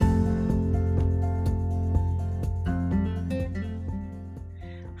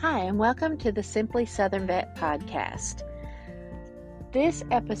and welcome to the Simply Southern Vet podcast. This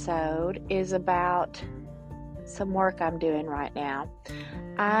episode is about some work I'm doing right now.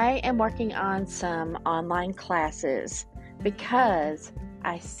 I am working on some online classes because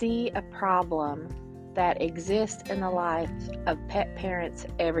I see a problem that exists in the lives of pet parents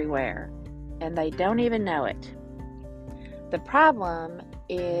everywhere, and they don't even know it. The problem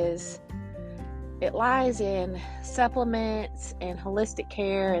is it lies in supplements and holistic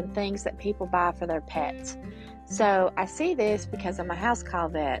care and things that people buy for their pets. So I see this because I'm a house call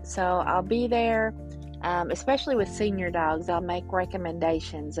vet. So I'll be there, especially with senior dogs. I'll make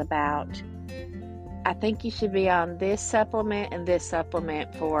recommendations about, I think you should be on this supplement and this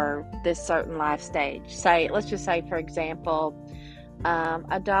supplement for this certain life stage. Let's just say, for example,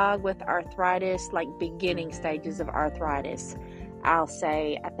 a dog with arthritis, like beginning stages of arthritis. I'll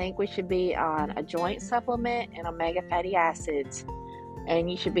say, I think we should be on a joint supplement and omega fatty acids, and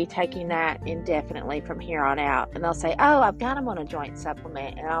you should be taking that indefinitely from here on out. And they'll say, oh, I've got them on a joint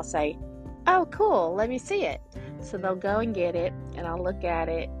supplement. And I'll say, oh, cool, let me see it. So they'll go and get it, and I'll look at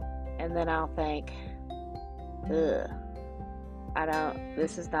it, and then I'll think,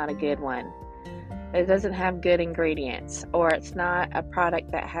 this is not a good one. It doesn't have good ingredients, or it's not a product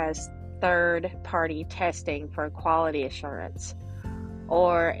that has third-party testing for quality assurance,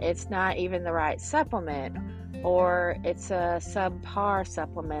 or it's not even the right supplement, or it's a subpar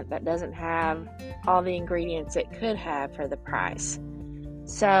supplement that doesn't have all the ingredients it could have for the price.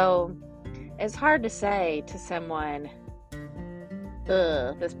 So it's hard to say to someone,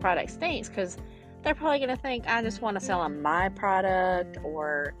 this product stinks, because they're probably going to think, I just want to sell them my product,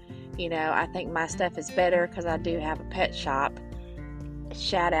 or, I think my stuff is better because I do have a pet shop.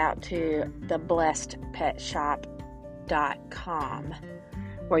 Shout out to theblessedpetshop.com,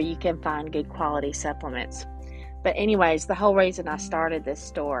 where you can find good quality supplements. But anyways, the whole reason I started this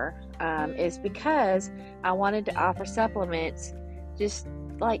store is because I wanted to offer supplements, just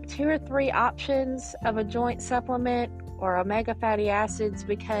like 2 or 3 options of a joint supplement or omega fatty acids,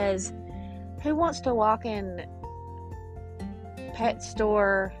 because who wants to walk in pet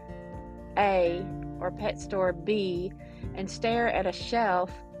store A or pet store B and stare at a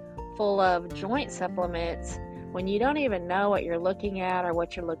shelf full of joint supplements when you don't even know what you're looking at, or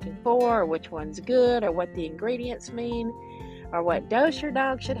what you're looking for, or which one's good, or what the ingredients mean, or what dose your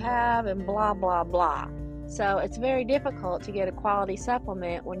dog should have, and blah, blah, blah. So it's very difficult to get a quality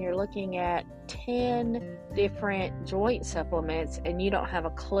supplement when you're looking at 10 different joint supplements and you don't have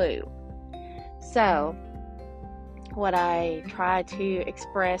a clue. So what I try to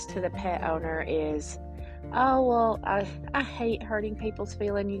express to the pet owner is, I hate hurting people's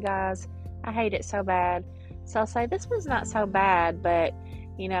feelings, you guys. I hate it so bad. So I'll say, this one's not so bad, but,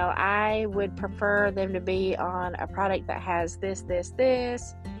 I would prefer them to be on a product that has this, et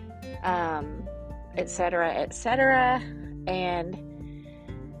cetera. And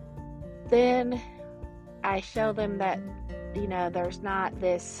then I show them that, there's not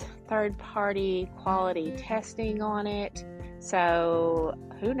this third-party quality testing on it. So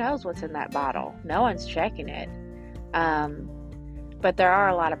who knows what's in that bottle? No one's checking it. But there are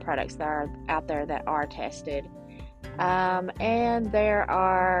a lot of products that are out there that are tested. And there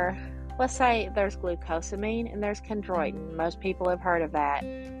are, let's say there's glucosamine and there's chondroitin. Most people have heard of that.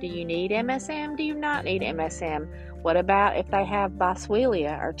 Do you need MSM? Do you not need MSM? What about if they have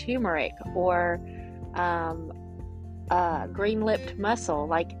boswellia or turmeric or green-lipped mussel?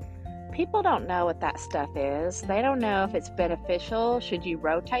 Like, people don't know what that stuff is. They don't know if it's beneficial. Should you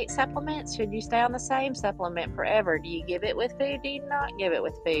rotate supplements? Should you stay on the same supplement forever? Do you give it with food? Do you not give it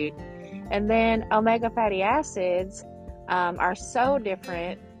with food? And then omega fatty acids are so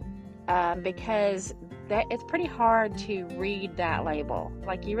different because it's pretty hard to read that label.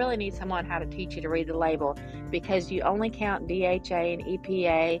 Like, you really need someone how to teach you to read the label, because you only count DHA and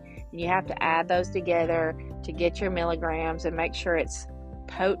EPA, and you have to add those together to get your milligrams and make sure it's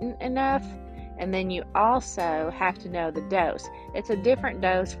potent enough. And then you also have to know the dose. It's a different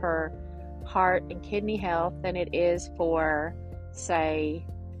dose for heart and kidney health than it is for, say,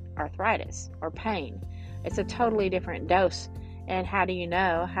 arthritis or pain. It's a totally different dose. And how do you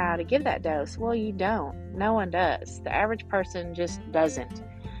know how to give that dose? Well, you don't. No one does. The average person just doesn't.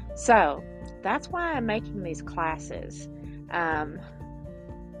 So that's why I'm making these classes. I'm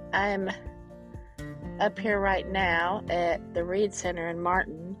up here right now at the Reed Center in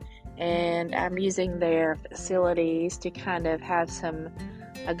Martin, and I'm using their facilities to kind of have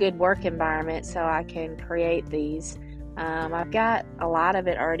a good work environment so I can create these. I've got a lot of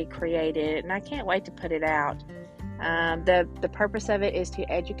it already created, and I can't wait to put it out. The purpose of it is to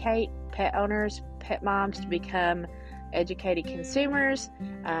educate pet owners, pet moms, to become educated consumers,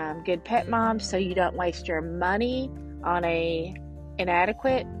 good pet moms, so you don't waste your money on a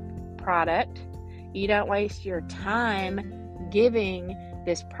inadequate product. You don't waste your time giving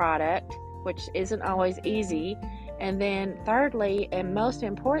this product, which isn't always easy. And then thirdly, and most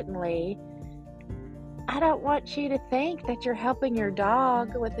importantly, I don't want you to think that you're helping your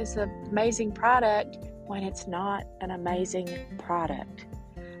dog with this amazing product when it's not an amazing product.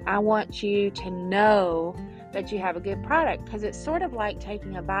 I want you to know that you have a good product, because it's sort of like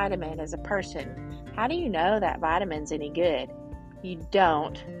taking a vitamin as a person. How do you know that vitamin's any good? You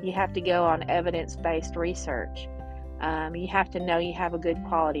don't. You have to go on evidence-based research. You have to know you have a good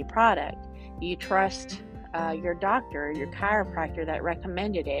quality product. You trust your doctor, your chiropractor that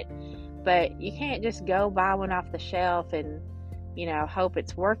recommended it. But you can't just go buy one off the shelf and, hope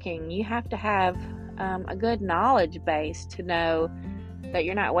it's working. You have to have a good knowledge base to know that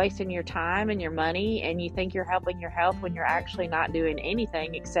you're not wasting your time and your money, and you think you're helping your health when you're actually not doing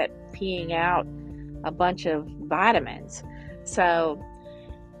anything except peeing out a bunch of vitamins. So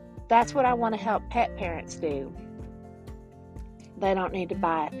that's what I want to help pet parents do. They don't need to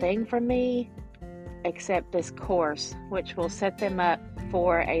buy a thing from me except this course, which will set them up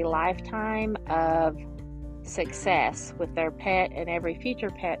for a lifetime of success with their pet and every future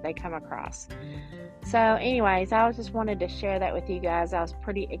pet they come across. So anyways, I just wanted to share that with you guys. I was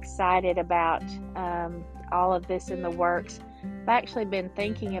pretty excited about all of this in the works. I've actually been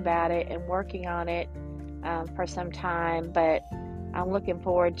thinking about it and working on it for some time, but I'm looking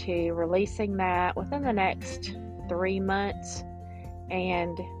forward to releasing that within the next 3 months.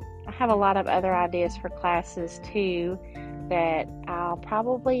 And I have a lot of other ideas for classes too that I'll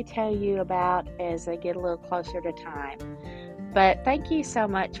probably tell you about as they get a little closer to time. But thank you so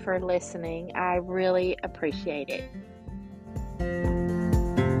much for listening. I really appreciate it.